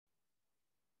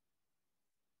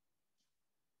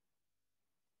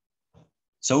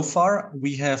So far,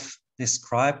 we have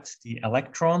described the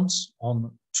electrons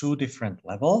on two different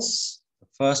levels. The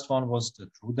first one was the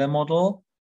Drude model,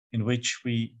 in which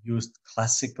we used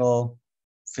classical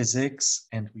physics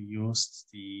and we used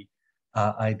the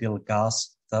ideal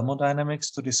gas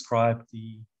thermodynamics to describe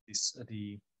the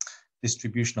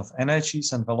distribution of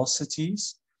energies and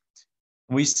velocities.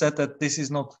 We said that this is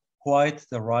not quite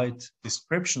the right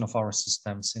description of our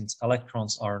system, since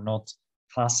electrons are not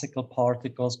classical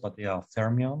particles, but they are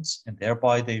fermions, and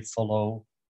thereby they follow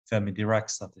Fermi-Dirac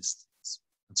statistics.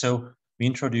 And so we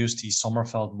introduced the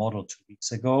Sommerfeld model 2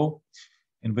 weeks ago,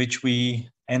 in which we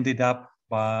ended up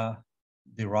by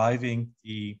deriving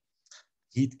the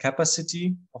heat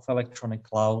capacity of electronic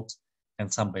cloud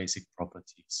and some basic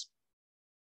properties.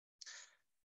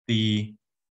 The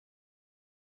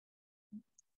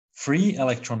free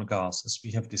electron gas, as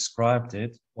we have described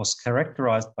it, was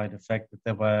characterized by the fact that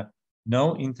there were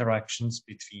no interactions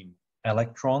between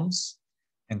electrons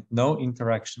and no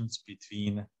interactions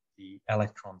between the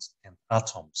electrons and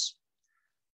atoms.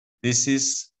 This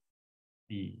is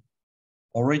the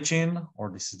origin,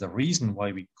 or this is the reason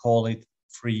why we call it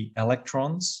free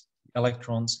electrons.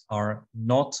 Electrons are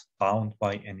not bound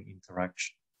by any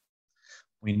interaction.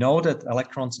 We know that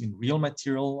electrons in real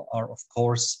material are, of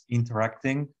course,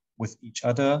 interacting with each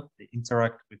other. They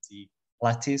interact with the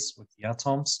lattice, with the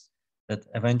atoms, that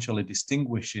eventually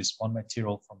distinguishes one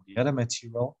material from the other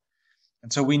material.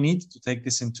 And so we need to take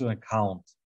this into account.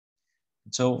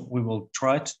 And so we will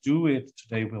try to do it.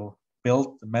 Today we'll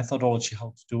build the methodology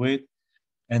how to do it,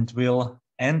 and we'll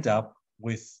end up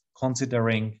with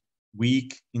considering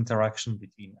weak interaction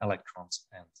between electrons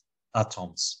and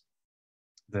atoms.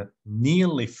 The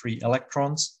nearly free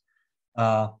electrons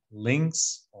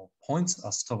links or points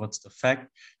us towards the fact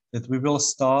that we will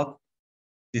start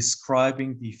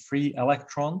describing the free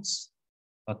electrons,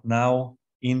 but now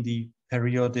in the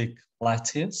periodic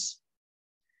lattice.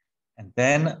 And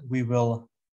then we will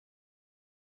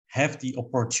have the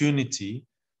opportunity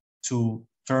to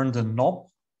turn the knob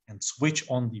and switch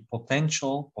on the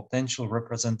potential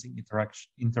representing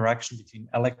interaction between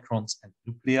electrons and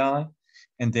nuclei,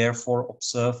 and therefore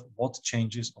observe what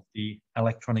changes of the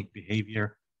electronic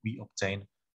behavior we obtain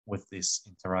with this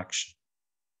interaction.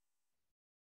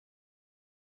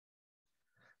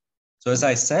 So as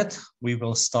I said, we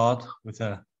will start with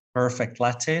a perfect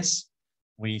lattice.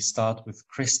 We start with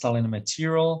crystalline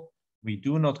material. We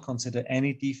do not consider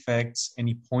any defects,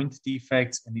 any point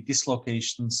defects, any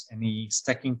dislocations, any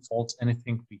stacking faults,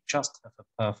 anything. We just have a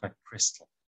perfect crystal.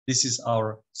 This is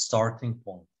our starting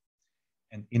point.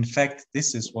 And in fact,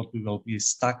 this is what we will be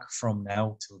stuck from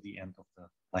now till the end of the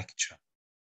lecture.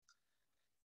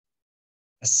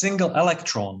 A single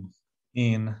electron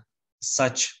in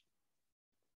such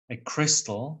a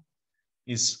crystal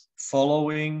is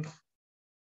following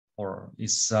or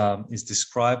is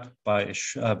described by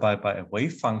a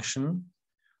wave function,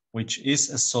 which is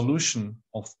a solution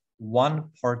of one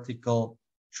particle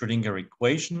Schrödinger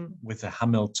equation with a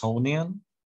Hamiltonian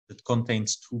that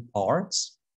contains two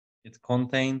parts. It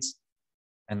contains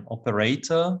an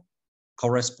operator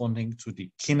corresponding to the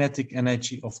kinetic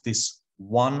energy of this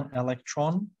one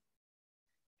electron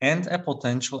and a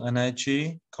potential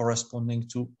energy corresponding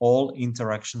to all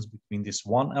interactions between this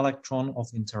one electron of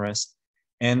interest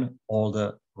and all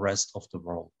the rest of the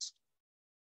world.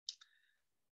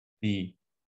 The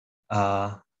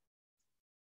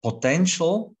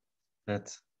potential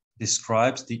that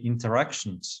describes the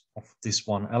interactions of this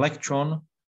one electron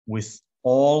with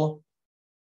all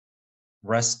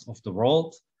rest of the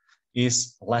world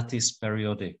is lattice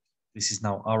periodic. This is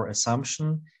now our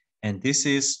assumption, and this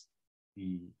is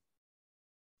the,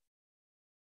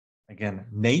 again,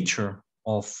 nature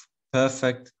of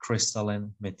perfect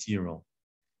crystalline material.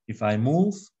 If I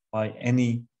move by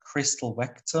any crystal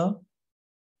vector,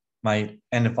 my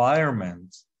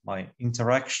environment, my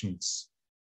interactions,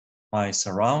 my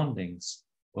surroundings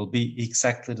will be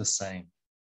exactly the same.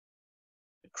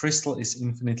 The crystal is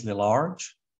infinitely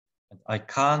large, and I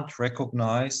can't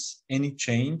recognize any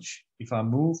change if I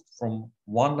move from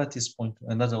one lattice point to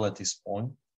another lattice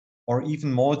point, or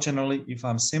even more generally, if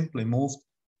I'm simply moved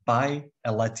by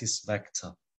a lattice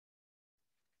vector.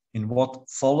 In what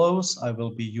follows, I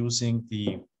will be using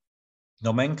the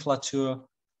nomenclature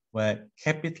where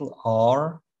capital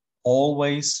R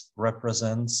always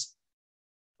represents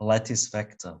a lattice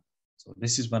vector. So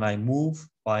this is when I move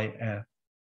by a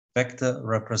vector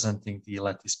representing the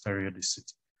lattice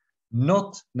periodicity,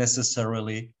 not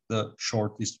necessarily the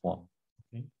shortest one,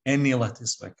 okay? Any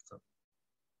lattice vector.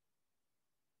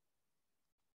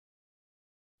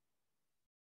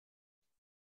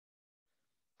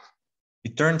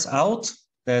 It turns out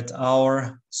that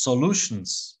our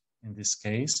solutions, in this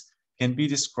case, can be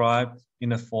described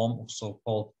in a form of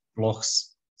so-called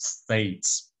Bloch's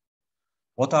states.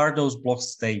 What are those Bloch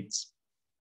states?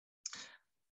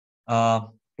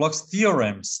 Bloch's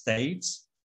theorem states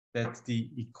that the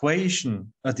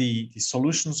equation, the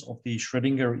solutions of the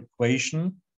Schrödinger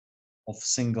equation of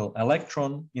single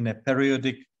electron in a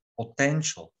periodic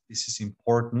potential, this is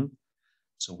important,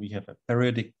 so we have a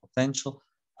periodic potential,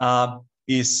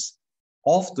 is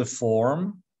of the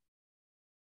form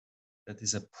that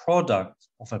is a product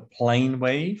of a plane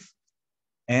wave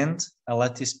and a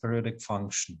lattice periodic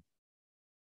function.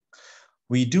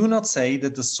 We do not say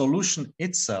that the solution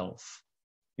itself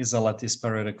is a lattice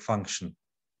periodic function.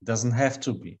 It doesn't have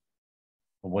to be.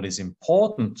 But what is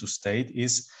important to state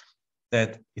is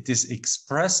that it is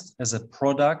expressed as a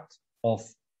product of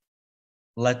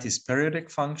lattice periodic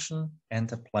function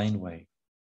and a plane wave.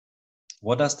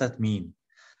 What does that mean?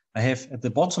 I have at the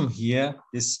bottom here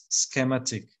this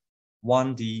schematic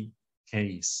 1D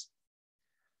case.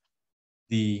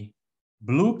 The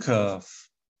blue curve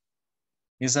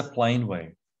is a plane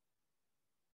wave.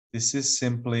 This is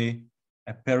simply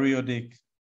a periodic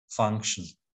function.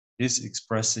 This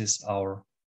expresses our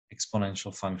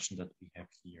exponential function that we have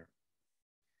here.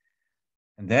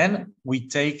 And then we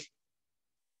take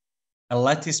a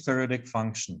lattice periodic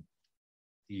function.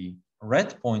 The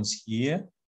red points here,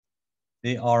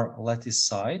 they are lattice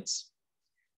sides.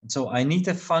 And so I need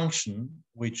a function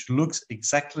which looks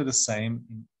exactly the same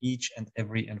in each and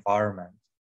every environment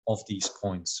of these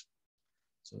points.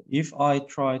 So if I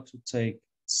try to take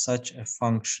such a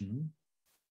function,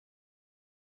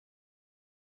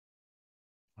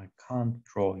 I can't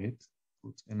draw it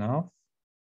good enough,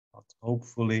 but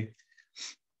hopefully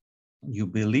you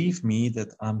believe me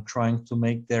that I'm trying to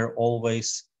make there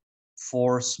always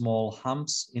 4 small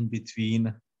humps in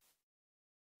between,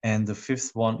 and the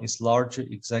 5th one is larger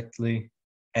exactly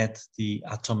at the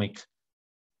atomic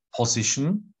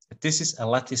position. This is a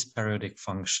lattice periodic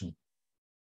function.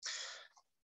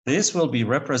 This will be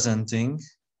representing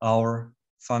our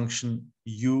function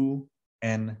u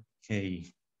n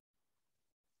k.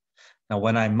 Now,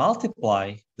 when I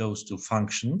multiply those two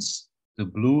functions, the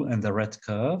blue and the red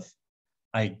curve,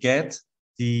 I get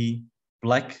the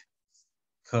black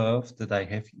curve that I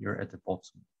have here at the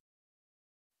bottom.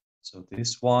 So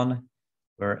this one,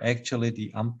 where actually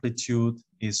the amplitude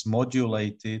is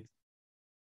modulated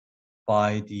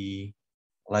by the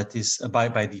lattice,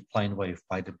 by the plane wave,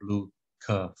 by the blue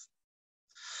curve.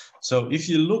 So if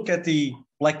you look at the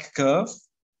black curve,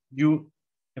 you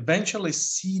eventually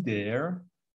see there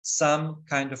some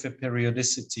kind of a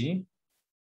periodicity,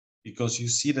 because you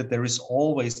see that there is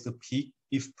always the peak,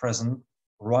 if present,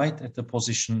 right at the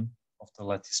position of the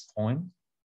lattice point.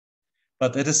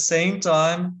 But at the same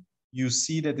time, you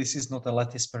see that this is not a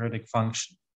lattice periodic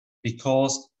function,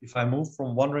 because if I move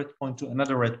from one red point to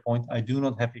another red point, I do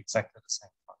not have exactly the same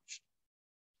function.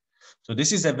 So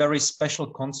this is a very special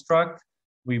construct.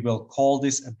 We will call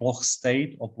this a Bloch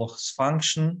state or Bloch's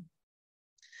function.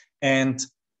 And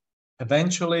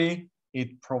eventually,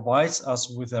 it provides us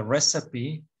with a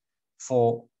recipe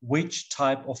for which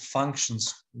type of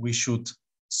functions we should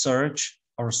search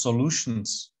our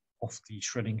solutions of the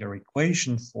Schrödinger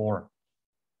equation for.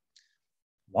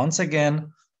 Once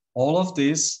again, all of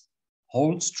this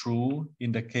holds true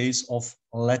in the case of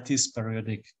lattice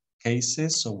periodic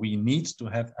cases. So we need to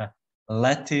have a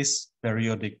lattice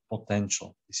periodic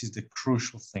potential. This is the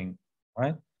crucial thing,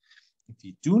 right? If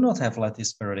we do not have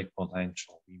lattice periodic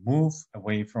potential, we move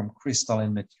away from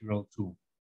crystalline material to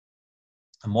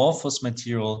amorphous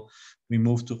material, we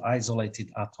move to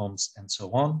isolated atoms and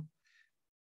so on.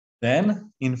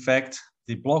 Then, in fact,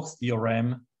 the Bloch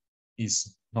theorem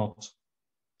is not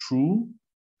true,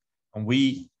 and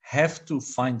we have to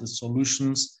find the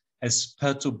solutions as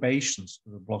perturbations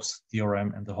to the Bloch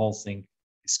theorem, and the whole thing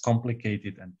is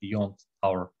complicated and beyond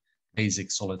our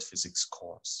basic solid physics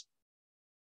course.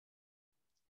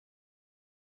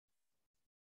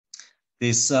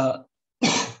 This,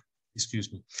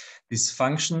 excuse me, this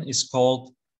function is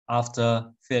called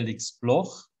after Felix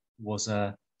Bloch, who was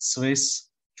a Swiss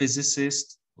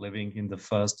physicist living in the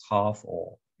first half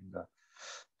or in the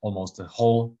almost the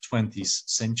whole 20th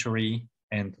century,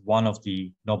 and one of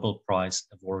the Nobel Prize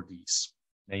awardees,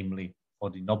 namely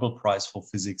for the Nobel Prize for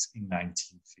Physics in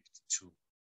 1952.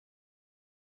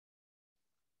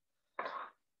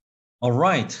 All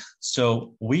right,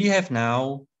 so we have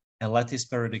now a lattice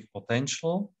periodic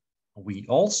potential. We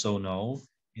also know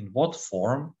in what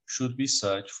form should we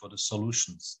search for the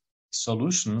solutions. The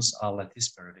solutions are lattice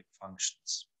periodic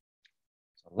functions.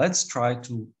 So let's try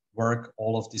to work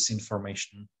all of this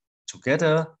information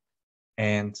together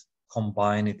and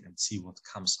combine it and see what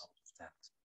comes out of that.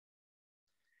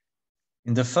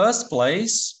 In the first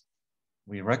place,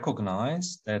 we recognize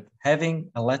that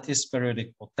having a lattice periodic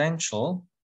potential,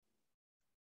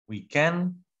 we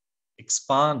can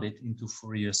expand it into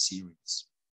Fourier series.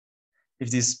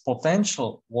 If this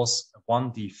potential was a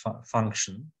 1D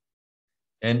function,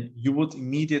 then you would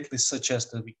immediately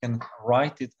suggest that we can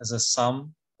write it as a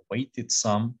sum, a weighted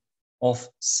sum of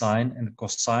sine and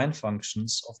cosine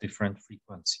functions of different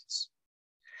frequencies.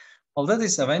 Well, that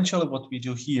is eventually what we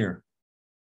do here.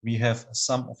 We have a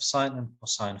sum of sine and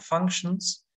cosine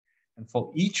functions, and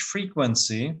for each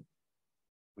frequency,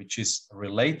 which is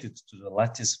related to the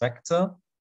lattice vector,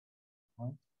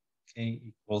 right, k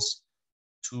equals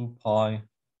 2 pi,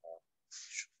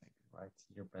 should make it right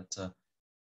here better,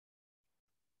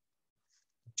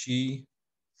 g,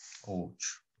 what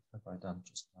have I done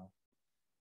just now?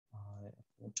 I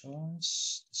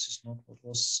apologize, this is not what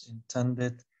was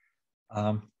intended.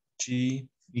 G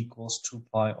equals 2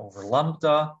 pi over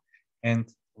lambda, and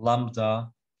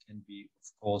lambda can be, of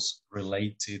course,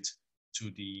 related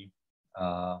to the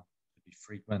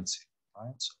frequency,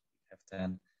 right? So we have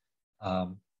then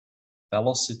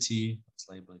velocity, let's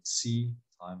label it c,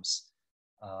 times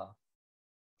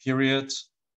period,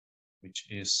 which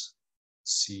is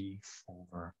c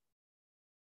over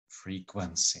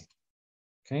frequency.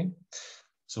 Okay,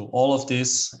 so all of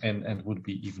this, and would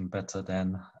be even better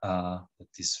than that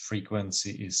this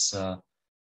frequency is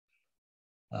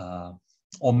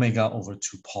omega over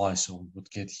 2 pi, so we would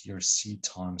get here c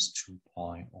times 2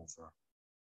 pi over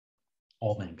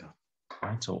omega,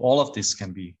 right? So all of this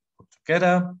can be put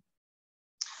together,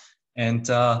 and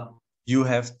you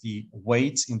have the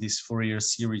weights in this Fourier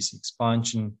series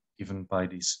expansion given by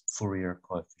these Fourier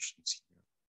coefficients here.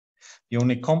 The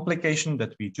only complication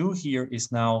that we do here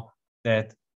is now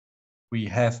that we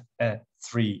have a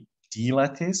 3D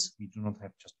lattice. We do not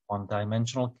have just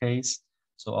one-dimensional case.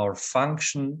 So our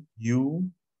function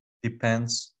u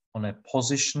depends on a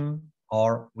position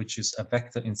r, which is a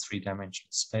vector in 3-dimensional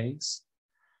space.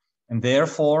 And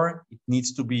therefore, it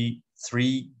needs to be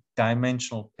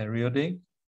 3-dimensional periodic.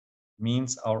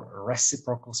 Means our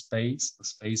reciprocal space, the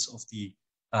space of the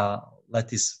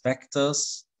lattice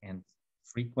vectors and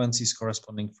frequencies,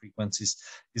 corresponding frequencies,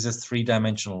 is a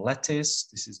 3-dimensional lattice.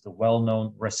 This is the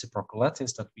well-known reciprocal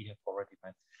lattice that we have already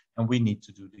met, and we need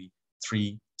to do the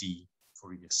 3D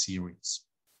Fourier series.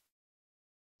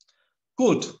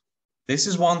 Good. This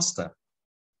is one step.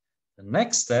 The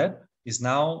next step is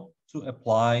now to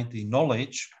apply the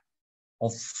knowledge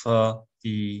of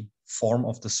the form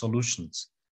of the solutions.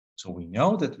 So we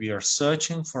know that we are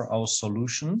searching for our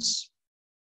solutions.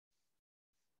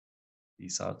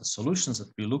 These are the solutions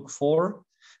that we look for,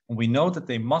 and we know that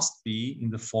they must be in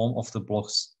the form of the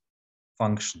Bloch's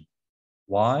function.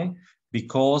 Why?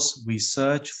 Because we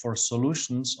search for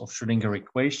solutions of Schrödinger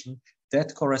equation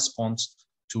that corresponds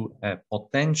to a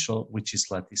potential which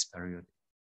is lattice periodic,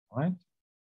 right?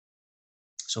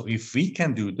 So if we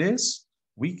can do this,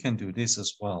 we can do this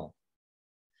as well.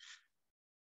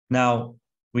 Now,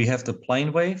 we have the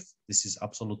plane wave. This is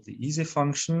absolutely easy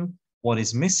function. What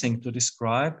is missing to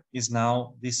describe is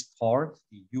now this part,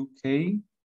 the UK,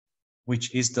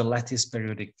 which is the lattice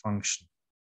periodic function.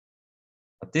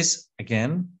 But this,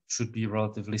 again, should be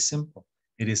relatively simple.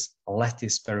 It is a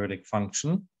lattice periodic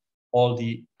function. All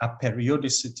the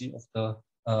aperiodicity of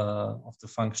the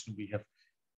function we have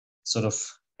sort of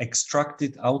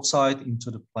extracted outside into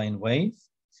the plane wave.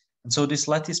 And so this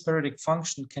lattice periodic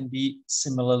function can be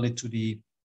similarly to the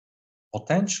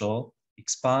potential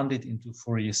expanded into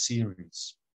Fourier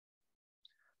series.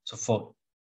 So for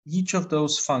each of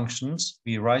those functions,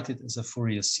 we write it as a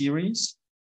Fourier series,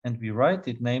 and we write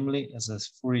it namely as a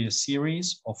Fourier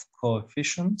series of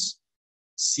coefficients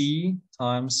C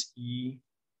times E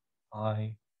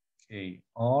I K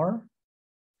R.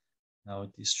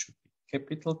 Now this should be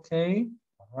capital K,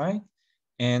 all right?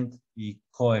 And the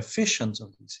coefficients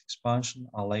of this expansion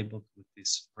are labeled with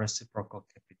this reciprocal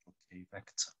capital K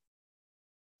vector.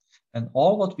 And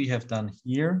all what we have done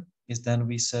here is then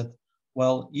we said,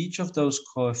 well, each of those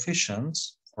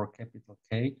coefficients for capital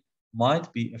K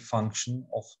might be a function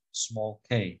of small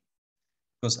k,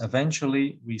 because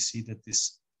eventually we see that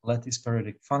this lattice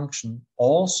periodic function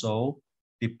also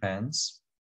depends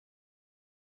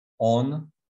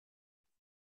on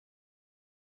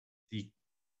the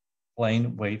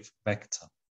plane wave vector,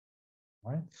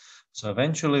 right? So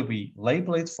eventually we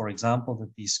label it, for example,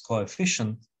 that these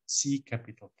coefficients C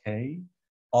capital K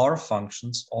are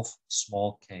functions of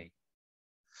small k.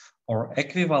 Or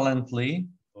equivalently,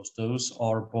 because those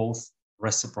are both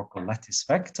reciprocal lattice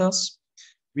vectors,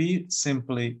 we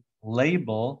simply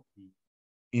label the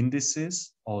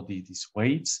indices or these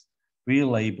weights, we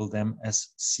label them as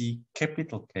C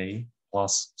capital K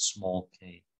plus small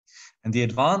k. And the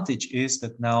advantage is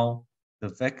that now the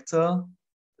vector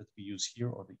that we use here,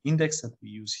 or the index that we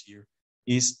use here,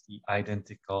 is the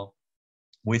identical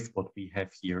with what we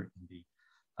have here in the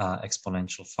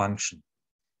exponential function.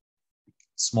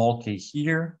 Small k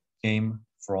here came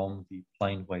from the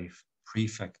plane wave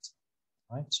prefect,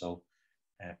 right? So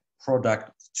a product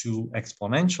of two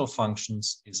exponential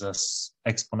functions is an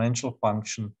exponential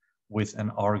function with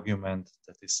an argument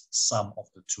that is sum of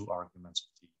the two arguments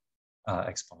of the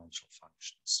exponential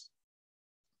functions.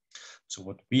 So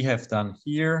what we have done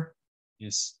here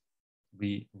is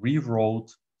we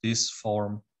rewrote this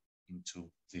form into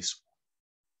this one.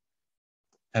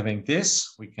 Having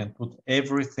this, we can put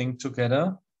everything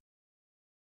together,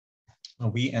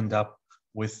 and we end up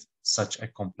with such a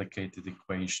complicated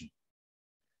equation.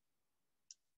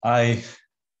 I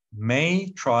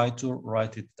may try to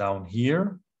write it down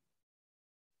here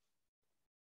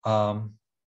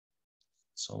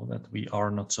so that we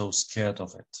are not so scared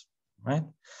of it, right?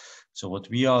 So what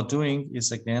we are doing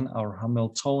is, again, our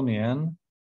Hamiltonian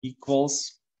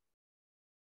equals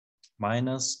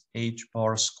minus h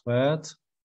bar squared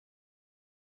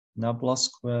nabla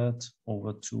squared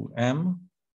over 2m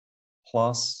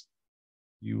plus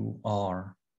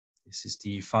ur. This is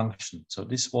the function. So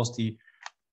this was the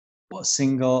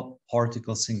single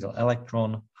particle, single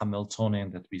electron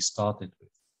Hamiltonian that we started with.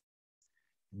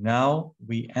 Now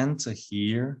we enter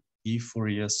here the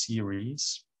Fourier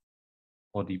series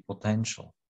for the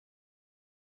potential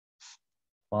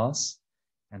plus,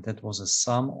 and that was a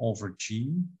sum over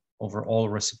G over all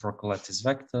reciprocal lattice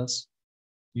vectors,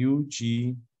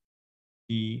 UG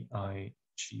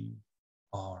EIG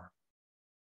R.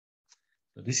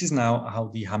 So this is now how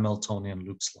the Hamiltonian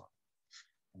looks like.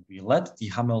 And we let the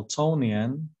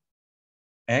Hamiltonian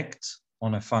act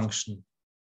on a function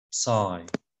psi.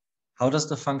 How does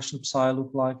the function psi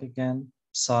look like again?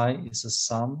 Psi is a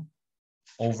sum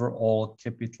over all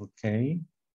capital K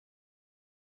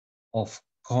of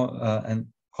and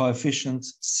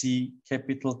coefficients C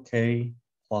capital K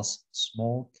plus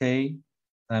small k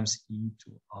times e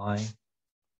to I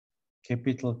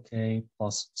capital K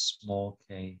plus small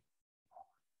k.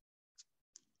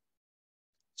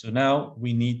 So now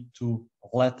we need to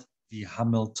let the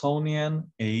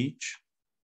Hamiltonian H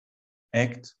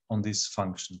act on this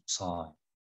function psi.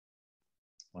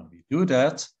 When we do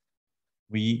that,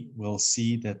 we will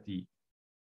see that the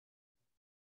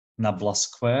nabla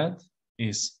squared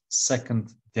is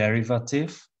second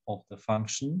derivative of the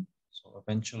function. So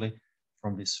eventually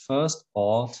from this first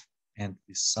part and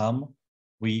this sum,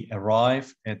 we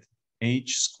arrive at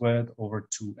h squared over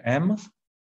 2m.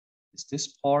 Is this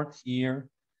part here.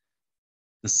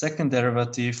 The second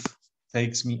derivative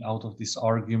takes me out of this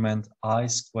argument I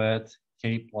squared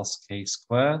k plus k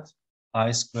squared.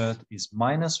 I squared is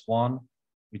minus 1,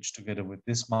 which together with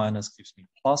this minus gives me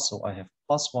plus. So I have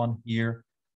plus 1 here.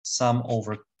 Sum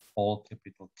over all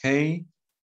capital K.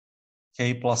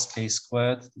 K plus k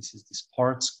squared. This is this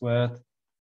part squared.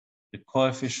 The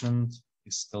coefficient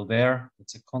is still there.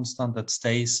 It's a constant that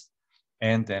stays.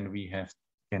 And then we have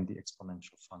again the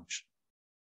exponential function.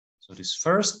 So this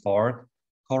first part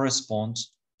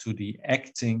corresponds to the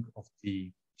acting of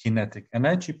the kinetic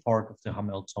energy part of the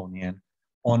Hamiltonian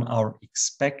on our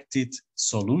expected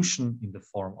solution in the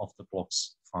form of the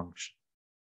Bloch's function.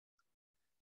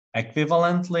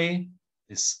 Equivalently,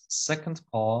 this second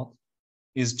part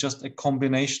is just a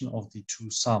combination of the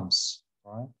two sums,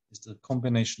 right? It's the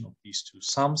combination of these two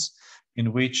sums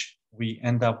in which we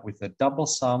end up with a double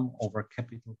sum over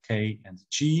capital K and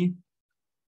G,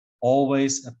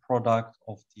 always a product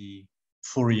of the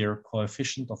Fourier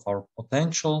coefficient of our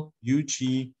potential,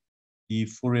 UG, the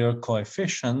Fourier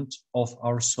coefficient of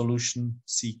our solution,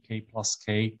 CK plus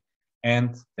K,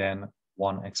 and then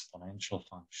one exponential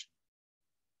function.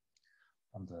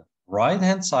 On the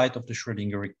right-hand side of the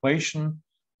Schrödinger equation,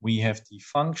 we have the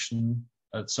function,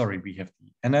 we have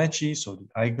the energy, so the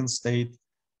eigenstate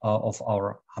of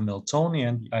our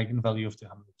Hamiltonian, the eigenvalue of the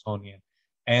Hamiltonian,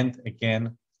 and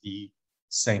again, the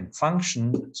same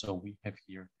function. So we have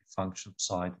here the function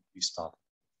psi that we started.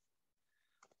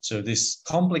 So this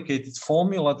complicated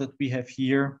formula that we have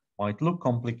here might look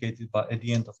complicated, but at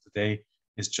the end of the day,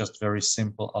 it's just very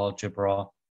simple algebra,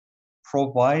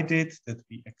 provided that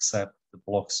we accept the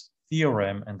Bloch's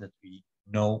theorem and that we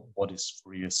know what is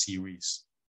Fourier series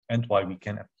and why we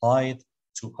can apply it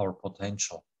to our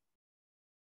potential.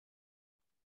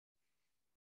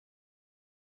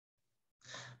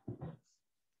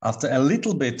 After a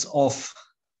little bit of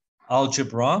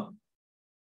algebra,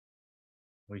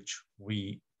 which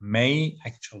we may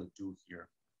actually do here.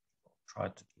 I'll try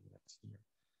to do that here.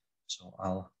 So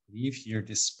I'll leave here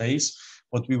this space.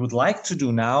 What we would like to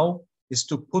do now is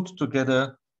to put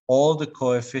together all the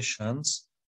coefficients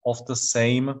of the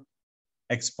same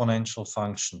exponential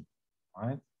function,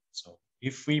 right? So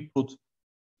if we put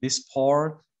this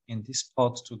part and this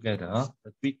part together,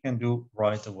 that we can do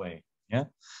right away, yeah?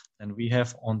 Then we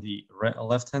have on the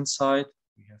left-hand side,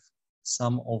 we have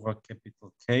sum over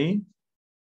capital K,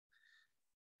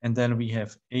 and then we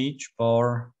have h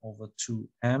bar over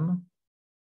 2m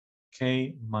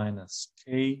k minus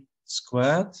k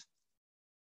squared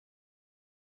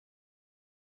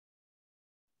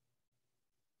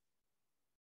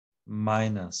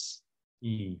minus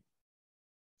e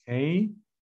k,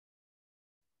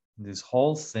 this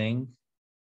whole thing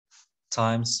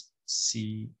times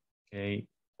c k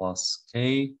plus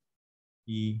k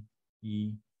e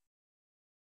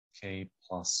k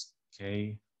plus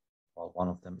k. Well, one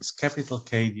of them is capital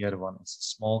K, the other one is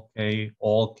small k.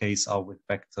 All k's are with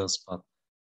vectors, but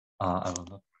I will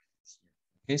not write it here.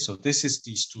 Okay, so this is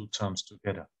these two terms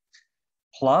together.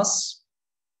 Plus,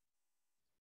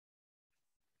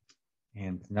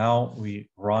 and now we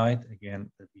write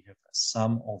again that we have a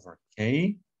sum over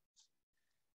k.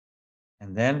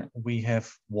 And then we have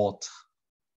what?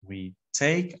 We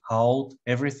take out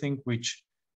everything which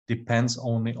depends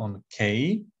only on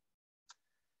k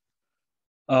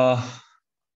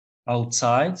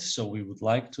outside. So we would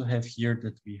like to have here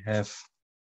that we have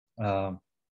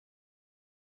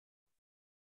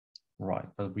right,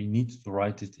 but we need to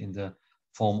write it in the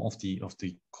form of the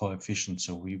coefficient.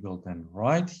 So we will then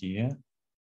write here,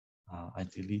 I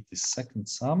delete this second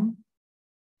sum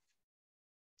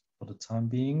for the time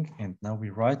being, and now we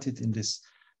write it in this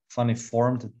funny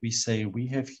form that we say we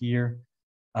have here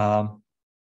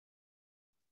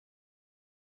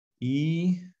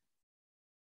e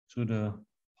to the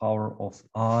power of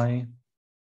I,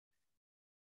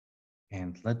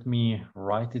 and let me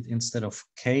write it instead of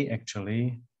k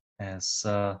actually as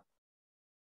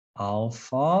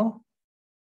alpha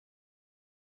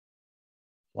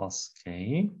plus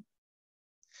k,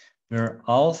 where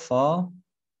alpha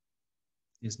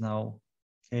is now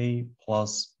k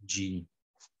plus g.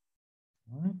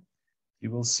 All right.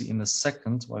 You will see in a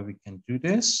second why we can do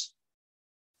this,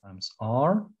 times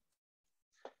r.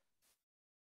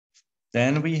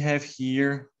 Then we have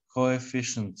here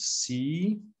coefficient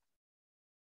c,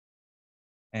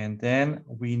 and then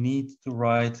we need to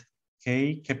write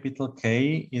k, capital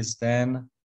K is then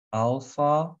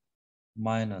alpha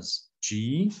minus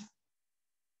g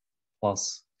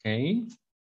plus k,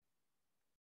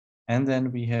 and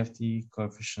then we have the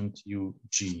coefficient ug,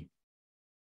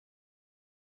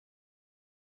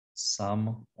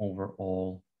 sum over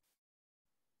all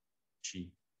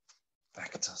g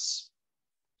vectors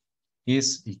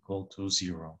is equal to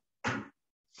 0.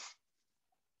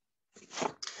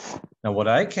 Now what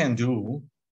I can do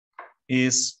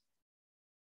is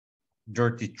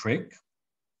dirty trick.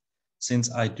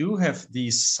 Since I do have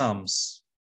these sums,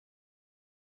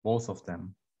 both of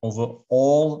them, over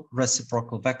all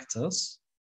reciprocal vectors,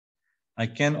 I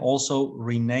can also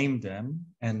rename them,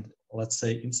 and let's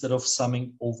say instead of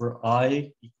summing over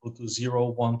I equal to 0,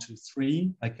 1, 2,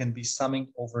 3, I can be summing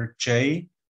over j,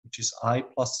 which is I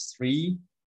plus 3,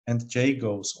 and j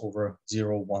goes over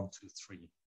 0, 1, 2, 3.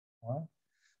 All right?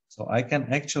 So I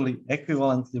can actually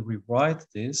equivalently rewrite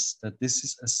this, that this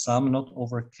is a sum not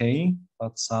over k,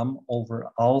 but sum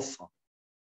over alpha.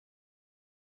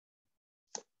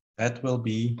 That will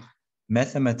be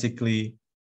mathematically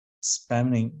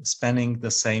spanning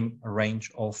the same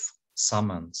range of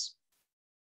summands.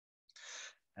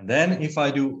 And then if I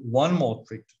do one more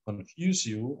trick to confuse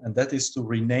you, and that is to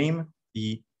rename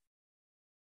the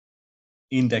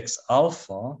index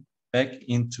alpha back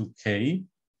into k,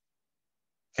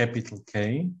 capital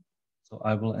K. So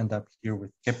I will end up here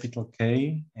with capital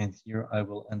K, and here I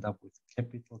will end up with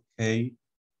capital K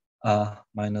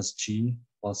minus G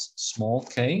plus small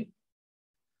k.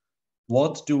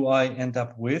 What do I end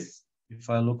up with if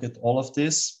I look at all of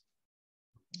this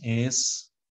is,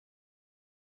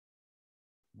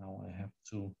 now I have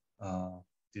to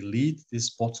delete this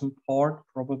bottom part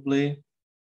probably.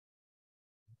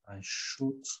 I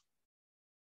should,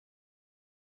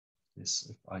 this,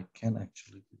 if I can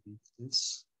actually delete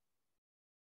this.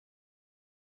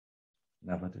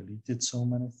 Never deleted so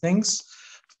many things.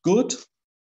 Good.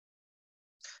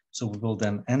 So we will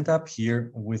then end up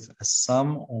here with a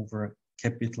sum over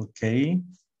capital K,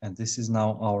 and this is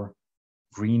now our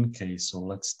green K. So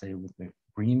let's stay with the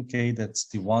green K. That's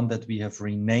the one that we have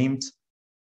renamed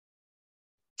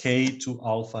K to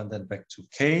alpha and then back to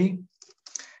K.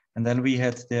 And then we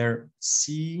had there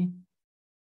C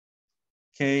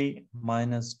K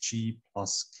minus G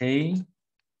plus K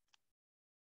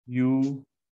U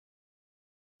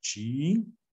G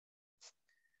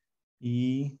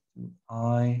E to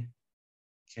I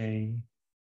K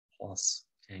plus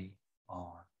K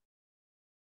R.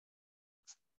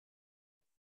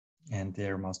 And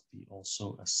there must be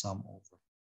also a sum over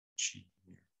G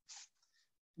here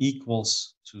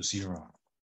equals to 0.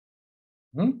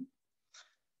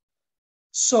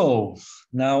 So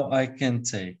now I can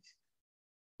take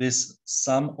this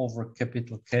sum over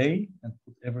capital K and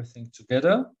put everything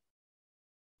together.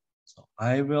 So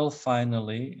I will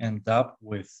finally end up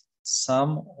with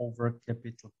sum over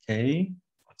capital K.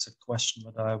 It's a question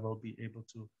whether I will be able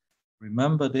to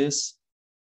remember this.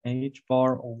 H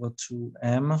bar over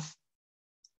 2m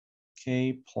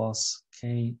K plus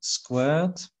K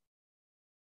squared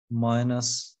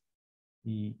minus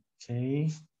E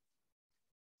K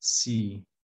C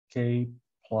K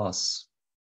plus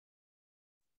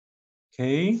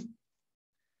K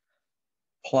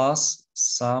plus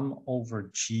sum over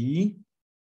G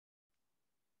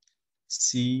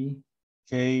C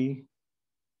K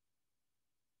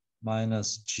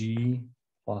minus G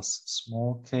plus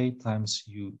small k times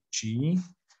U G,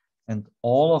 and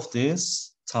all of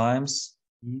this times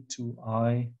E to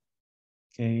I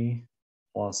K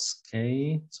plus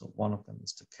K, so one of them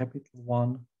is the capital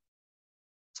one,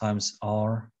 times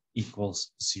R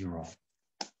equals 0.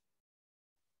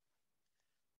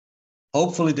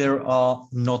 Hopefully there are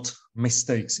not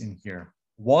mistakes in here.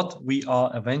 What we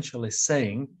are eventually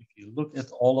saying, if you look at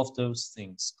all of those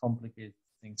things, complicated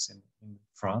things in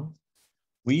front,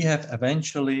 we have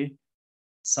eventually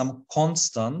some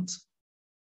constant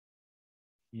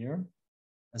here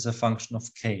as a function of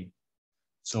K.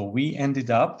 So we ended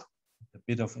up, with a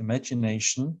bit of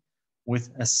imagination,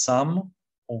 with a sum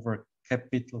over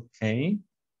capital K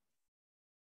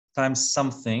times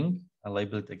something, I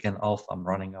label it again alpha, I'm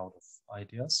running out of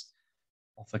ideas,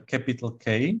 of a capital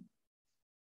K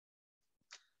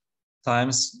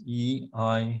times E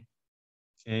I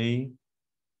K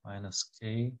minus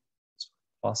K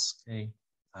plus K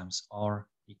times R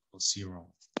equals 0.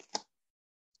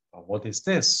 But what is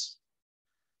this?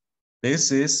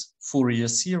 This is Fourier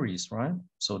series, right?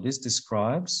 So this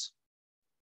describes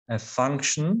a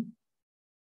function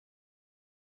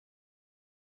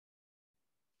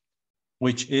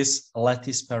which is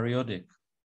lattice periodic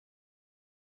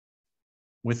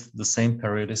with the same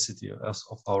periodicity as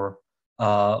of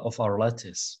our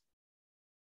lattice,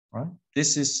 right?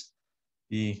 This is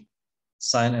the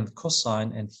sine and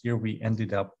cosine, and here we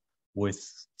ended up with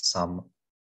some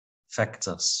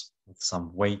factors, with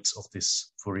some weights of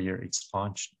this Fourier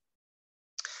expansion.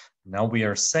 Now we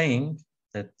are saying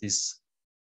that this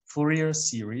Fourier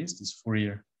series, this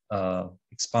Fourier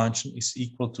expansion is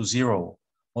equal to 0.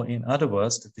 Or in other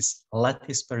words, that this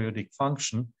lattice periodic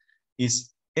function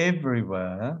is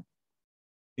everywhere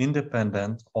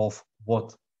independent of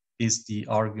what is the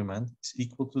argument is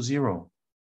equal to 0.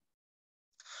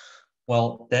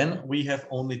 Well, then we have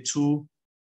only two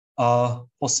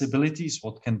possibilities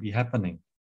what can be happening.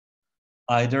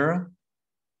 Either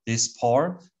this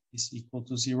part is equal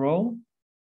to 0,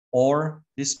 or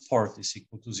this part is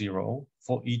equal to 0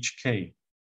 for each k.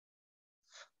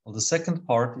 Well, the second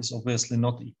part is obviously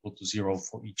not equal to 0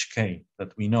 for each k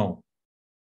that we know.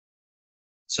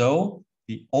 So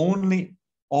the only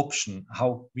option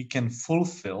how we can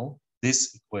fulfill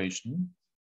this equation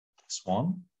is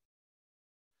one,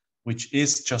 which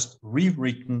is just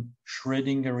rewritten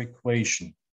Schrödinger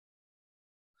equation.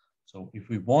 So if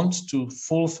we want to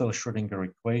fulfill Schrödinger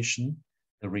equation,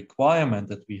 the requirement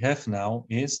that we have now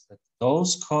is that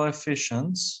those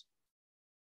coefficients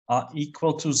are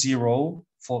equal to 0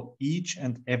 for each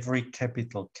and every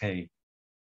capital K.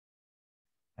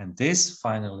 And this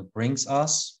finally brings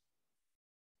us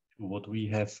to what we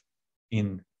have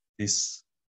in this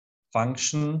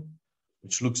function,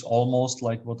 which looks almost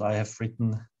like what I have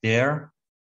written there.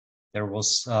 There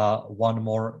was one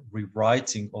more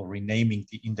rewriting or renaming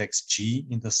the index G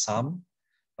in the sum.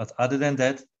 But other than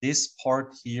that, this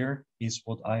part here is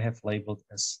what I have labeled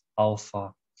as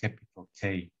alpha capital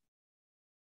K.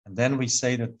 And then we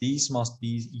say that these must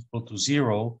be equal to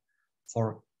 0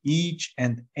 for each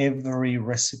and every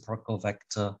reciprocal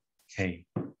vector K.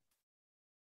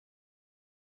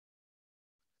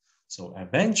 So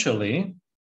eventually,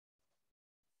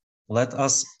 let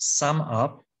us sum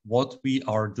up what we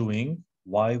are doing,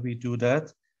 why we do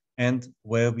that, and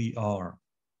where we are.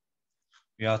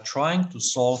 We are trying to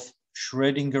solve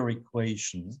Schrödinger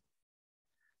equation.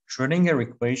 Schrödinger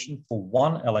equation for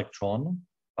one electron,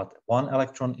 but one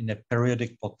electron in a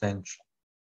periodic potential.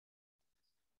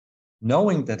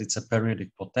 knowing that it's a periodic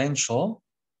potential,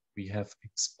 we have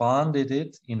expanded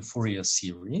it in Fourier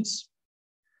series.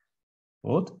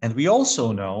 Good. And we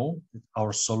also know that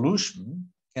our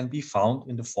solution can be found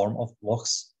in the form of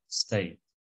Bloch's state.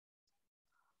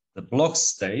 The Bloch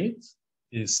state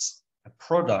is a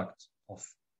product of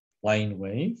plane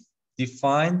wave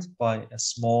defined by a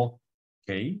small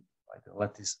k,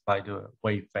 by the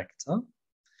wave vector,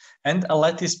 and a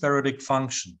lattice periodic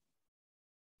function.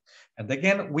 And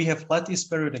again, we have lattice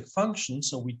periodic function,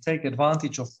 so we take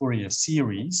advantage of Fourier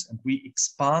series and we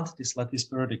expand this lattice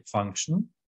periodic function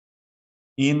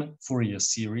in Fourier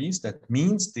series. That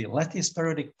means the lattice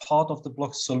periodic part of the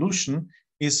Bloch solution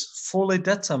is fully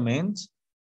determined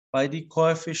by the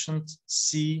coefficient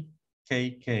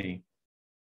ckk.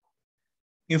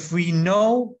 If we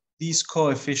know these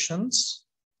coefficients,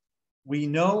 we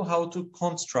know how to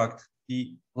construct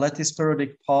the lattice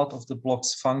periodic part of the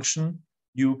Bloch's function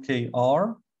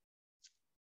ukr.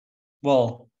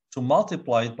 Well, to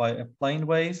multiply it by a plane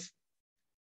wave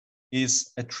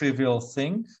is a trivial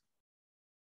thing.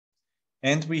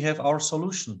 And we have our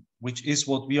solution, which is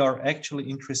what we are actually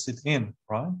interested in,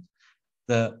 right?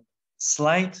 The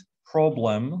slight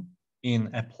problem in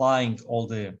applying all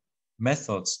the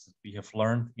methods that we have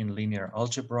learned in linear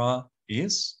algebra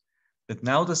is that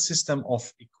now the system of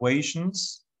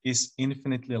equations is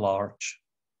infinitely large.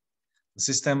 The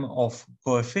system of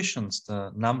coefficients,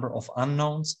 the number of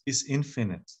unknowns, is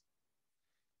infinite.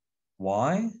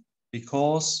 Why?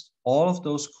 Because all of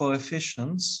those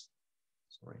coefficients,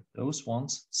 those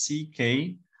ones,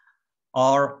 ck,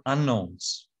 are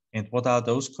unknowns. And what are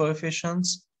those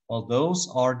coefficients? Well, those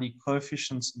are the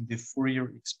coefficients in the Fourier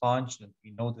expansion.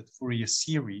 We know that Fourier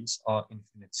series are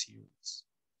infinite series.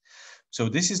 So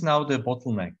this is now the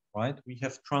bottleneck, right? We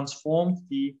have transformed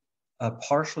the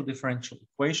partial differential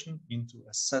equation into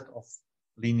a set of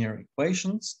linear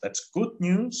equations. That's good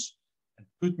news. And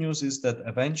good news is that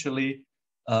eventually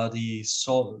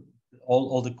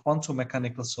all the quantum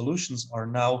mechanical solutions are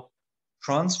now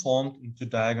transformed into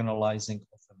diagonalizing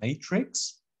of a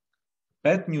matrix.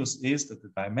 Bad news is that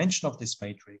the dimension of this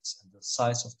matrix and the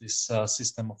size of this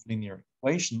system of linear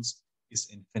equations is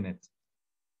infinite.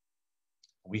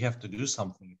 We have to do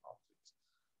something about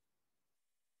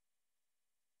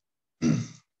it.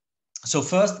 So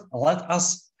first, let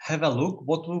us have a look.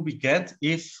 What will we get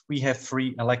if we have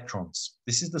free electrons?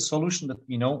 This is the solution that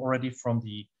we know already from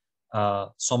the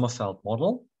Sommerfeld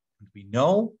model. And we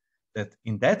know that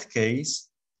in that case,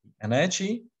 the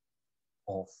energy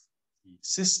of the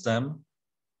system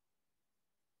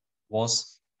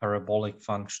was parabolic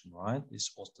function, right?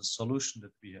 This was the solution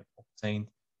that we have obtained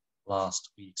last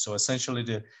week. So essentially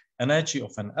the energy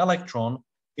of an electron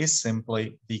is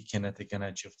simply the kinetic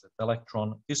energy of that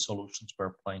electron. These solutions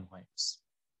were plane waves.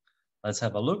 Let's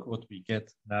have a look what we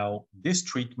get now in this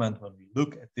treatment when we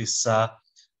look at this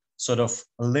sort of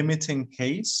limiting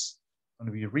case,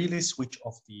 when we really switch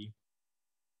off the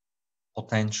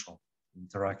potential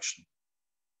interaction.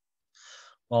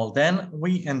 Well, then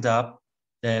we end up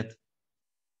that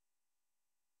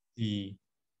the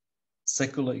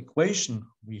secular equation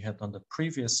we had on the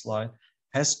previous slide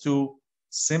has to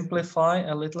simplify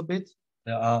a little bit.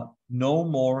 There are no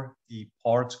more the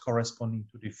parts corresponding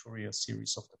to the Fourier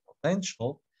series of the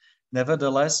potential.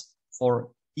 Nevertheless,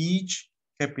 for each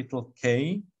capital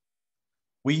K,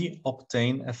 we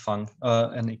obtain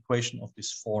an equation of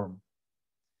this form.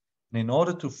 And in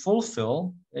order to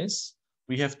fulfill this,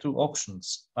 we have two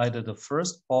options. Either the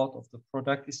first part of the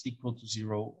product is equal to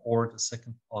 0 or the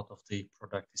second part of the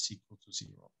product is equal to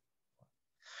 0.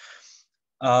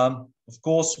 Of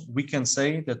course, we can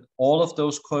say that all of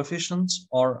those coefficients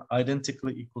are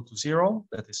identically equal to 0.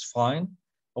 That is fine.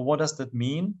 But what does that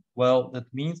mean? Well,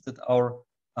 that means that our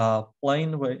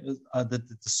plane wave, that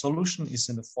the solution is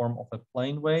in the form of a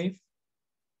plane wave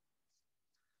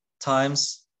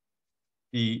times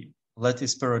the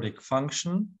lattice periodic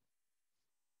function.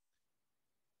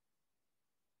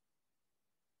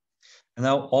 And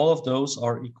now all of those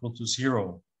are equal to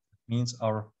 0. It means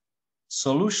our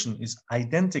solution is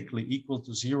identically equal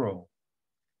to 0.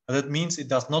 But that means it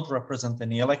does not represent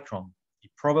any electron. The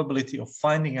probability of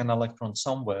finding an electron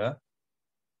somewhere,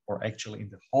 or actually in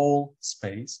the whole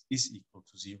space, is equal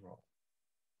to 0.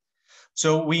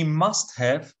 So we must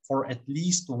have, for at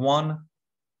least one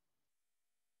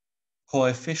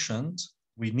coefficient,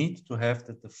 we need to have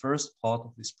that the first part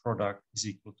of this product is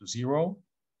equal to 0.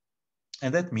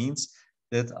 And that means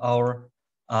that our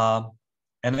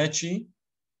energy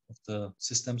of the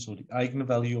system, so the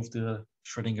eigenvalue of the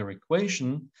Schrödinger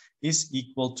equation, is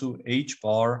equal to h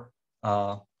bar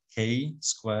k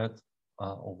squared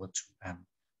over 2m,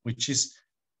 which is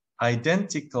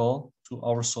identical to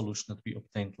our solution that we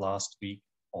obtained last week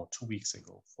or 2 weeks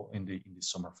ago in the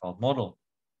Sommerfeld model.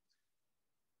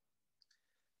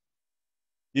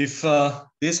 If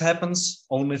this happens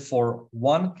only for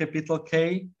one capital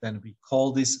K, then we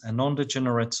call this a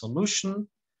non-degenerate solution.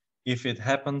 If it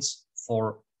happens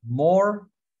for more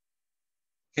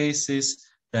cases,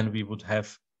 then we would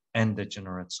have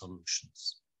n-degenerate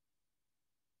solutions.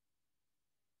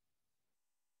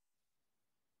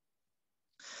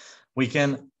 We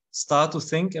can start to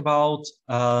think about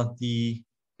the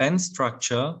band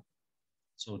structure,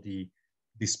 so the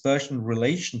dispersion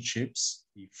relationships,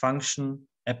 the function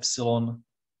epsilon,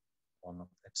 or not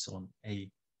epsilon, a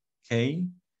k,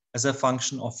 as a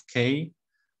function of k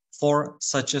for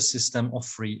such a system of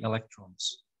free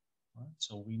electrons. Right?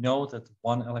 So we know that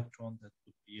one electron that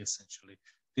would be essentially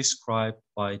described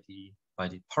by the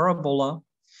parabola,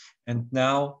 and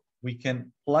now we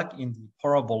can plug in the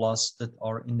parabolas that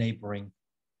are in neighboring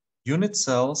unit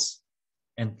cells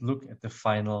and look at the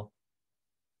final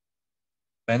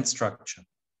band structure.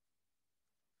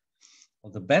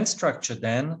 Well, the band structure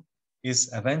then is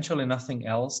eventually nothing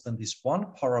else than this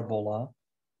one parabola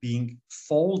being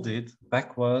folded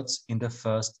backwards in the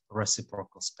first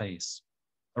reciprocal space.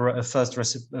 The first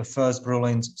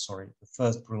Brillouin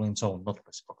zone, not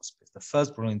reciprocal space, the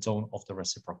first Brillouin zone of the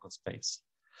reciprocal space.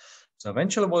 So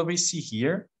eventually what we see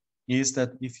here is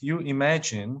that if you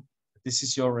imagine this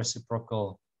is your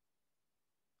reciprocal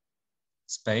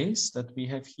space that we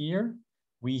have here,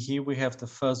 we have the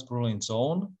first Brillouin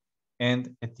zone,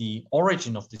 and at the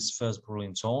origin of this first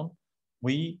Brillouin zone,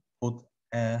 we put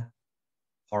a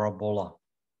parabola.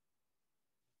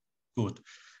 Good.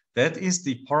 That is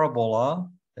the parabola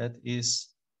that is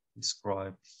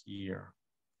described here,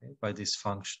 okay, by this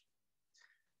function.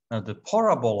 Now the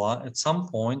parabola at some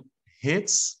point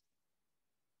hits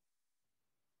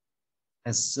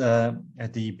as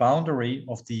at the boundary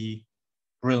of the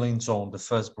Brillouin zone, the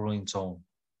first Brillouin zone.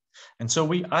 And so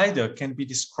we either can be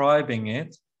describing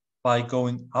it by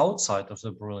going outside of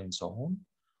the Brillouin zone,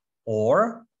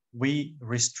 or we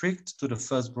restrict to the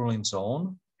first Brillouin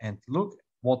zone and look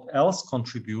what else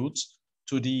contributes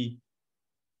to the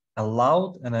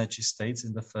allowed energy states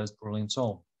in the first Brillouin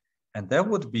zone. And that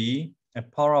would be a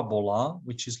parabola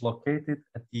which is located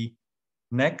at the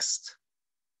next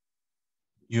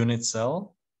unit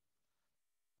cell,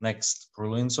 next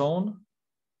Brillouin zone,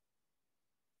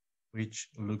 which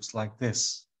looks like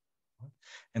this.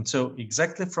 And so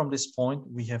exactly from this point,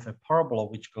 we have a parabola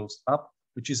which goes up,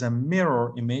 which is a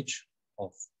mirror image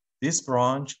of this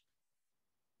branch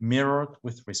mirrored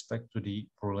with respect to the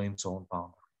Brillouin zone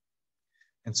boundary.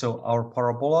 And so our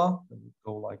parabola, that would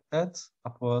go like that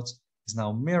upwards, is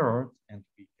now mirrored, and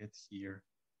we get here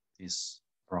this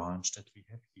branch that we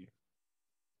have here.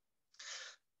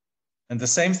 And the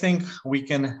same thing, we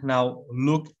can now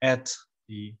look at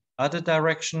the other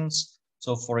directions.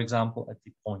 So for example, at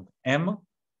the point M,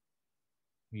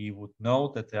 we would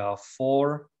know that there are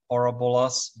 4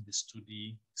 parabolas in this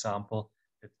 2D example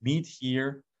that meet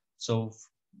here. So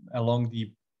along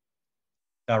the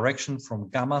direction from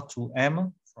gamma to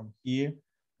M, from here,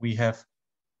 we have,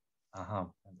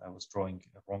 and I was drawing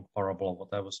a wrong parabola.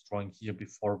 What I was drawing here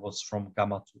before was from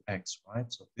gamma to X,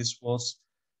 right? So this was,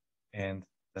 and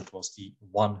that was the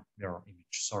one mirror image,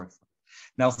 sorry for that.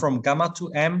 Now from gamma to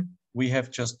M, we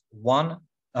have just one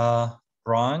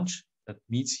branch that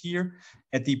meets here.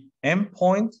 At the M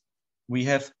point, we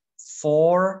have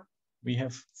four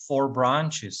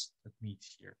branches that meet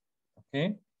here,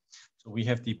 okay? So we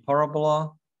have the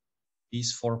parabola,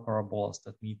 these 4 parabolas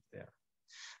that meet there.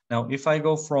 Now, if I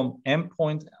go from M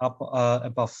point up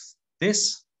above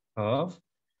this curve,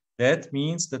 that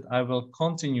means that I will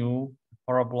continue the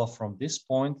parabola from this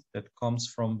point that comes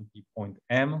from the point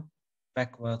M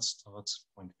backwards towards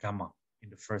point gamma in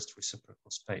the first reciprocal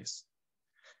space.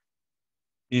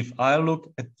 If I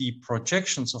look at the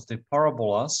projections of the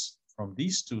parabolas from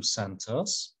these 2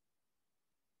 centers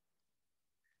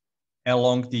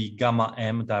along the gamma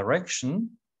M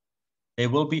direction, they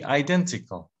will be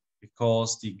identical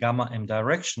because the gamma M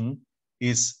direction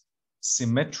is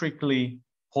symmetrically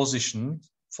positioned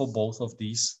for both of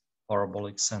these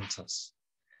parabolic centers.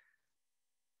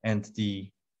 And the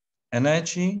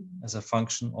energy as a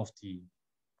function of the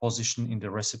position in the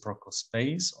reciprocal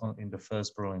space or in the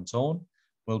first Brillouin zone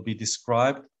will be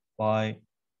described by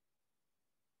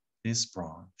this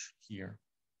branch here.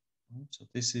 So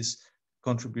this is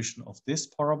contribution of this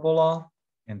parabola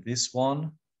and this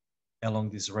one along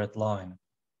this red line.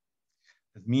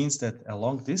 That means that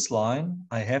along this line,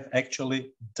 I have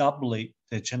actually doubly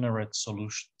degenerate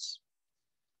solutions.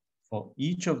 For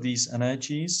each of these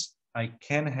energies, I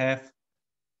can have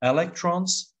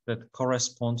electrons that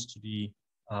correspond to the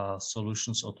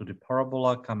solutions or to the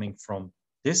parabola coming from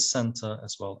this center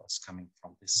as well as coming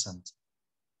from this center.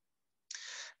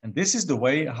 And this is the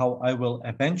way how I will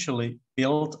eventually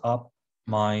build up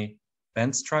my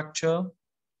band structure,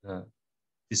 the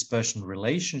dispersion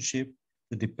relationship,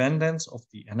 the dependence of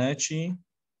the energy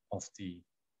of the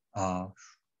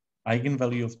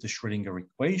eigenvalue of the Schrödinger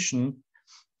equation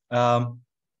or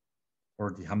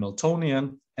the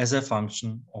Hamiltonian as a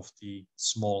function of the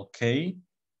small k.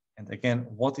 And again,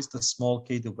 what is the small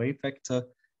k, the wave vector?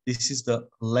 This is the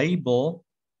label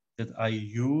that I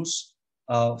use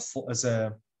as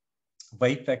a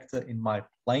wave vector in my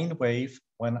plane wave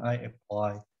when I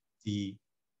apply the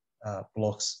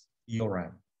Bloch's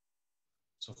theorem.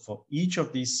 So for each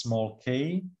of these small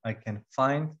k, I can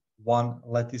find one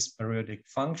lattice periodic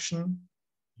function,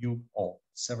 u, or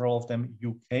several of them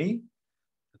uk,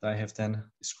 that I have then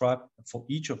described. For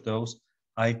each of those,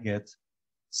 I get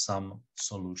some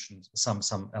solutions,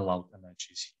 some allowed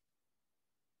energies.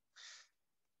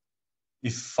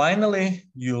 If finally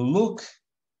you look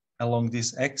along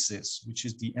this axis, which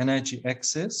is the energy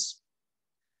axis,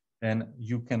 then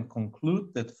you can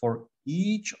conclude that for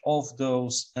each of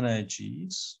those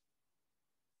energies,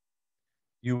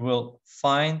 you will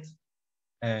find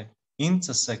an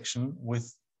intersection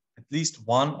with at least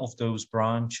one of those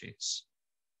branches.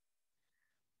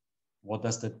 What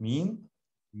does that mean?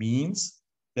 It means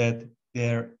that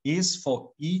there is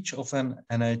for each of an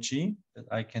energy that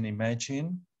I can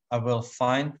imagine, I will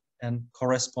find a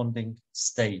corresponding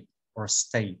state or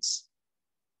states.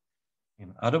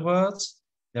 In other words,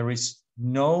 there is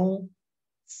no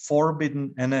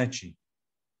forbidden energy.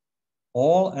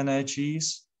 All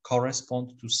energies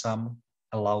correspond to some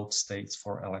allowed states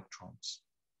for electrons.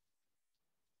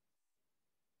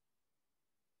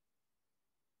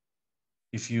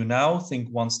 If you now think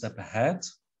one step ahead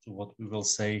to what we will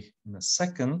say in a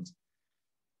second,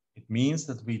 it means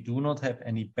that we do not have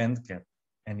any band gap,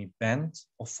 any band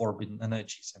of forbidden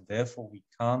energies, and therefore we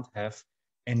can't have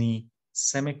any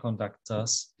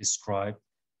semiconductors described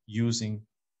using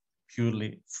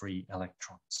purely free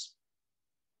electrons.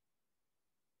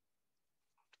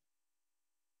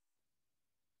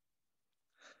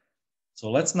 So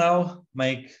let's now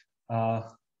make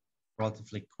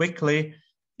relatively quickly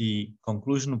the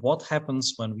conclusion. What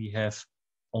happens when we have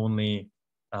only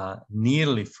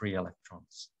nearly free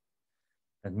electrons?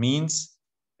 That means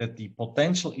that the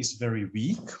potential is very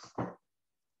weak.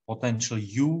 Potential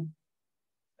U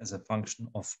as a function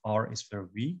of R is very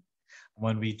weak.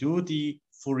 When we do the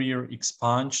Fourier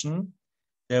expansion,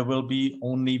 there will be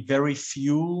only very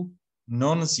few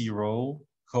non-zero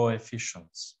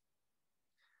coefficients.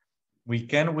 We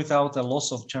can, without a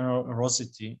loss of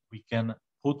generosity, we can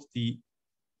put the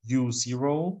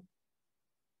U0,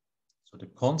 so the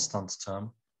constant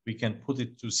term, we can put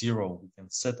it to 0. We can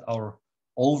set our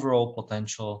overall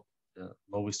potential, the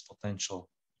lowest potential,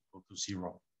 equal to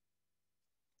 0.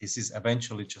 This is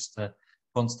eventually just a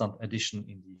constant addition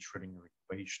in the Schrödinger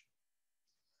equation.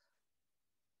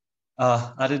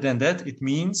 Other than that, it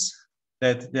means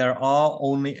that there are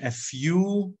only a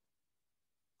few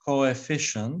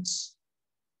coefficients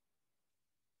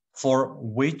for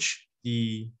which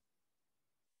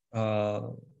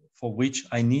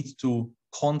I need to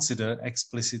consider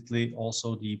explicitly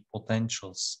also the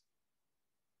potentials,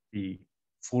 the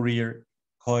Fourier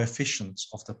coefficients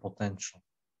of the potential.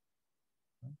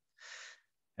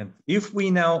 And if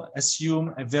we now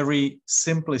assume a very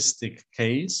simplistic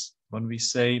case, when we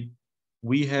say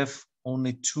we have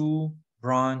only two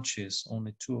branches,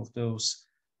 only two of those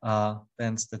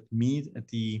bands that meet at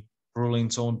the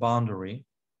Brillouin zone boundary,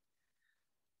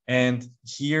 and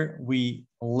here we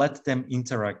let them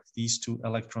interact, these two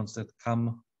electrons that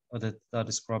come, that are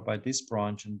described by this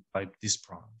branch and by this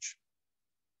branch.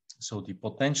 So the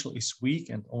potential is weak,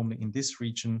 and only in this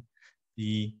region,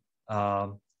 the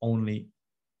only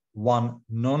one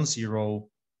non-zero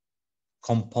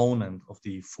component of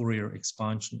the Fourier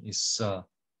expansion is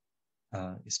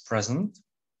present.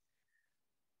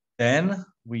 Then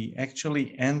we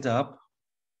actually end up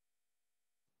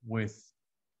with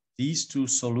these two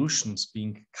solutions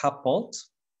being coupled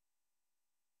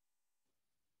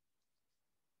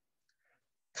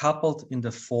in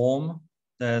the form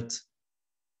that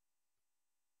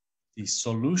the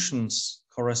solutions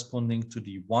corresponding to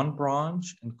the one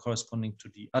branch and corresponding to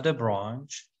the other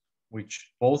branch,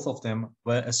 which both of them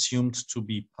were assumed to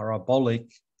be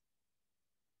parabolic,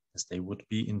 as they would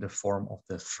be in the form of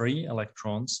the free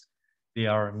electrons, they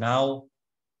are now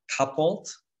coupled.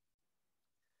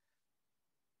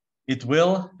 It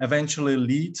will eventually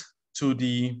lead to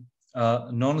the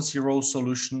non-zero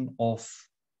solution of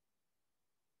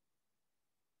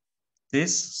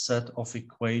this set of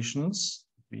equations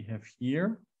we have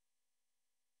here,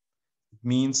 it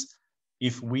means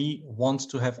if we want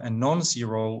to have a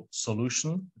non-zero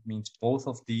solution, it means both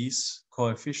of these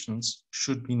coefficients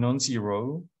should be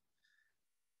non-zero.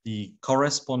 The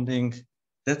corresponding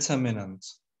determinant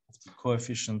of the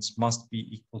coefficients must be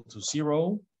equal to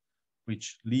 0,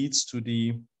 which leads to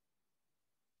the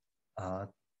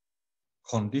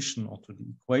condition or to the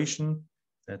equation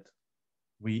that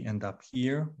we end up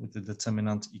here with the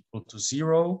determinant equal to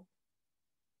 0,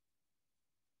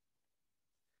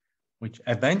 which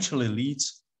eventually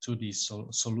leads to the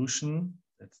solution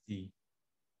that the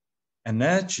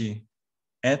energy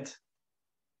at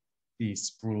the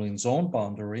Brillouin zone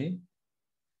boundary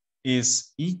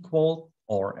is equal,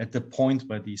 or at the point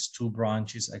where these two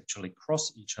branches actually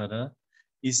cross each other,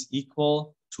 is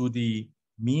equal to the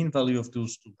mean value of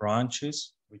those two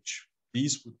branches, which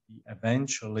these would be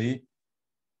eventually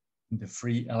in the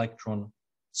free electron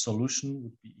solution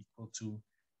would be equal to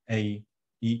a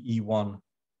E1.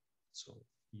 So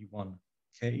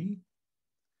E1K,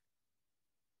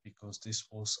 because this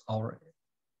was our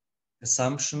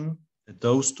assumption that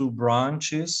those two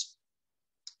branches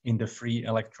in the free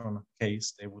electron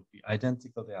case, they would be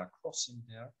identical, they are crossing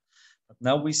there. But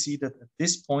now we see that at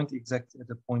this point, exactly at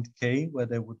the point K, where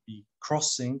they would be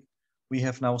crossing, we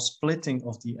have now splitting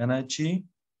of the energy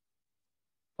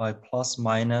by plus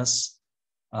minus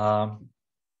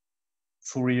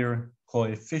Fourier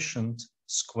coefficient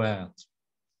squared.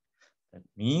 That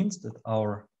means that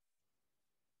our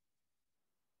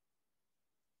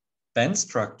band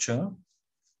structure,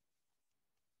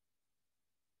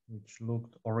 which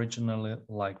looked originally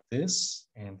like this,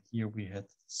 and here we had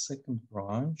the second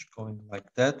branch going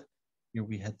like that, here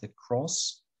we had the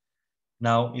cross.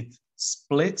 Now it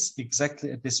splits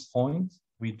exactly at this point.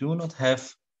 We do not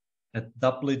have a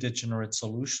doubly degenerate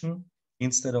solution.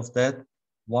 Instead of that,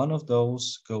 one of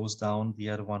those goes down, the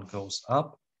other one goes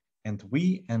up, and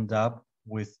we end up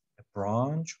with a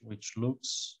branch which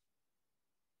looks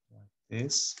like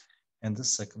this, and the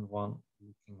second one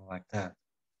looking like that.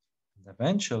 And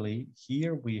eventually,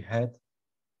 here we had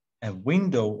a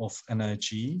window of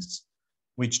energies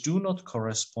which do not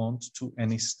correspond to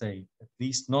any state, at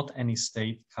least not any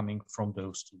state coming from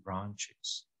those two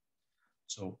branches.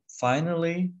 So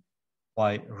finally,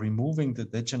 by removing the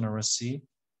degeneracy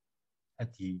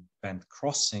at the band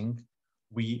crossing,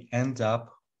 we end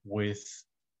up with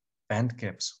band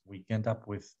gaps. We end up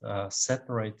with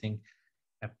separating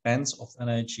bands of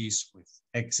energies with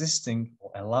existing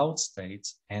or allowed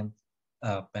states and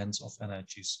bands of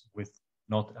energies with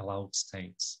not allowed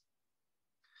states.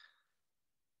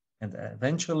 And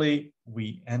eventually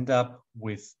we end up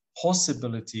with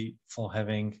possibility for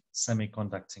having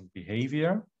semiconducting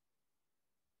behavior,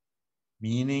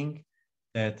 meaning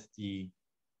that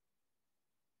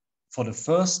for the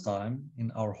first time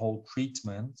in our whole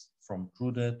treatment, from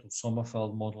Drude to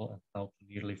Sommerfeld model and now to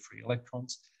nearly free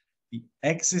electrons, the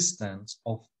existence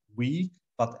of weak,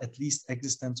 but at least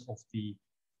existence of the,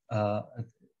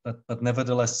 but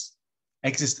nevertheless,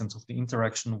 existence of the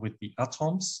interaction with the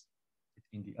atoms,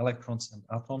 between the electrons and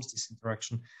atoms, this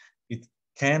interaction, it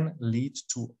can lead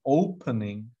to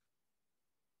opening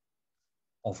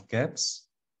of gaps,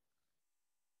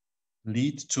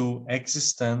 lead to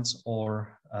existence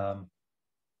or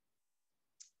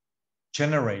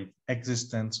generate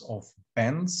existence of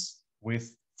bands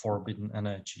with forbidden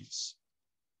energies.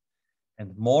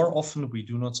 And more often we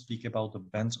do not speak about the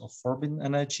bands of forbidden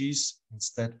energies.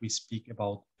 Instead, we speak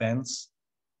about bands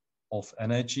of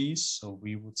energies. So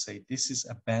we would say this is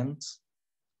a band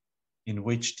in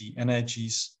which the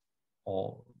energies,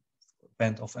 or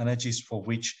band of energies for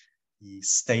which the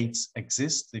states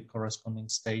exist, the corresponding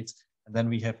states, and then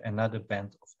we have another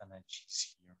band of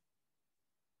energies here.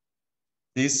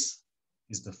 This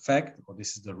is the fact, or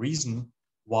this is the reason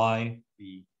why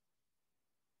the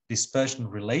dispersion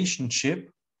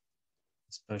relationship,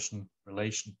 dispersion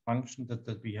relation function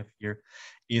that we have here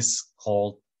is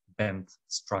called band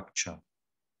structure.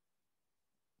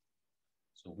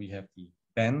 So we have the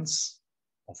bands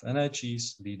of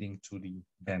energies leading to the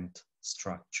band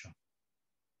structure.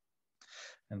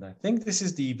 And I think this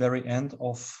is the very end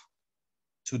of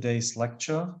today's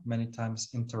lecture, many times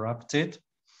interrupted.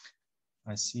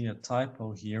 I see a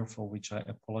typo here for which I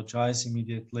apologize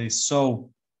immediately. So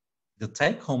the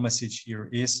take-home message here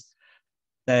is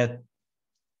that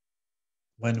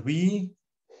when we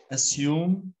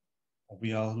assume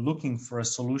we are looking for a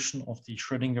solution of the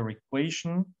Schrödinger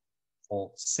equation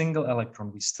for single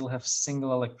electron, we still have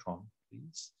single electron,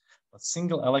 please, but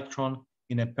single electron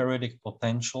in a periodic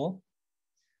potential,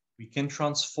 we can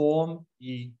transform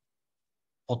the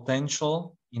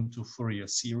potential into Fourier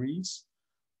series,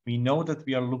 we know that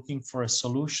we are looking for a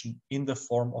solution in the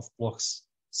form of Bloch's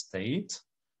state,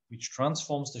 which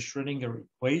transforms the Schrödinger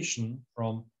equation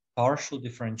from partial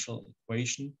differential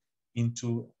equation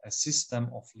into a system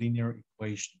of linear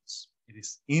equations. It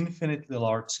is infinitely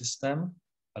large system,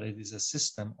 but it is a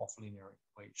system of linear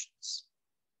equations.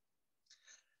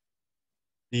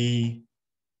 The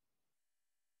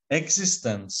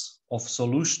existence of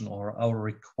solution, or our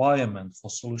requirement for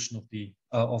solution of the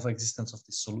existence of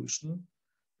the solution,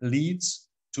 leads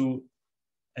to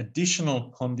additional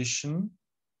condition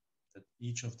that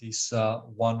each of these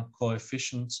one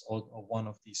coefficients or one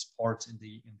of these parts in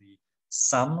the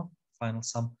sum, final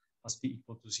sum, must be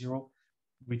equal to 0,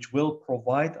 which will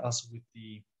provide us with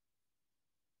the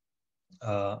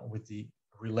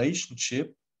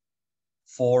relationship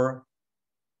for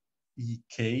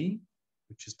EK,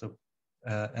 which is the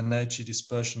energy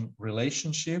dispersion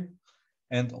relationship,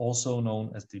 and also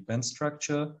known as the band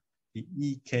structure. The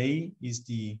EK is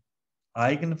the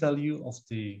eigenvalue of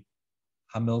the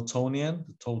Hamiltonian,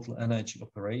 the total energy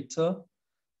operator,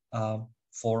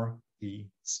 for the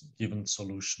given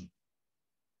solution.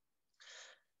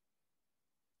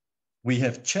 We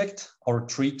have checked our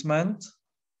treatment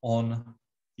on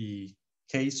the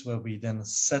case where we then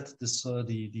set this,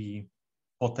 the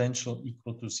potential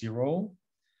equal to 0,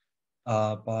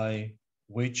 by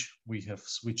which we have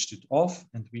switched it off,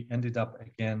 and we ended up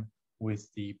again with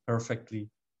the perfectly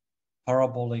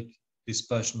parabolic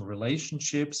dispersion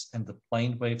relationships and the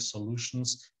plane wave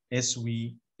solutions as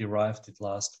we derived it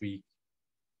last week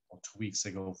or 2 weeks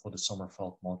ago for the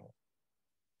Sommerfeld model.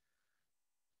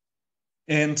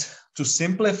 And to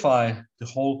simplify the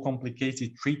whole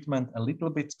complicated treatment a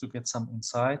little bit to get some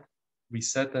insight, we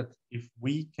said that if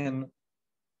we can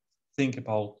think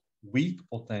about weak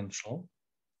potential,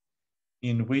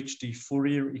 in which the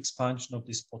Fourier expansion of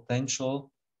this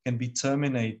potential can be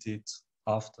terminated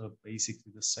after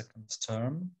basically the second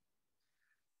term,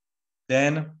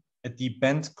 then at the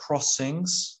band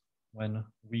crossings, when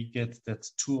we get that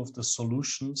two of the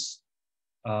solutions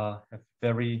have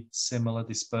very similar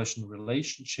dispersion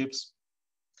relationships,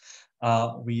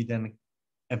 we then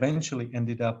eventually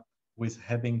ended up with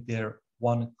having there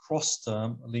one cross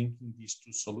term linking these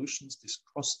two solutions. This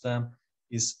cross term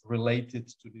is related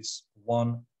to this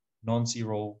one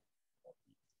non-zero,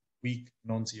 weak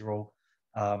non-zero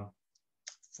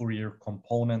Fourier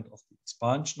component of the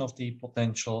expansion of the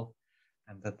potential,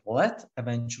 and that led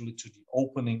eventually to the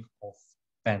opening of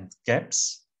band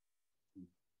gaps,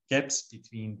 gaps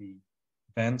between the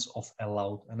bands of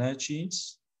allowed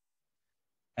energies.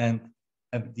 And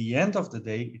at the end of the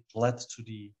day, it led to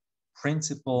the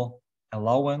principal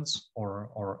allowance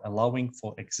or allowing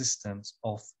for existence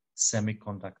of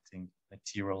semiconducting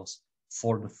materials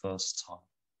for the first time.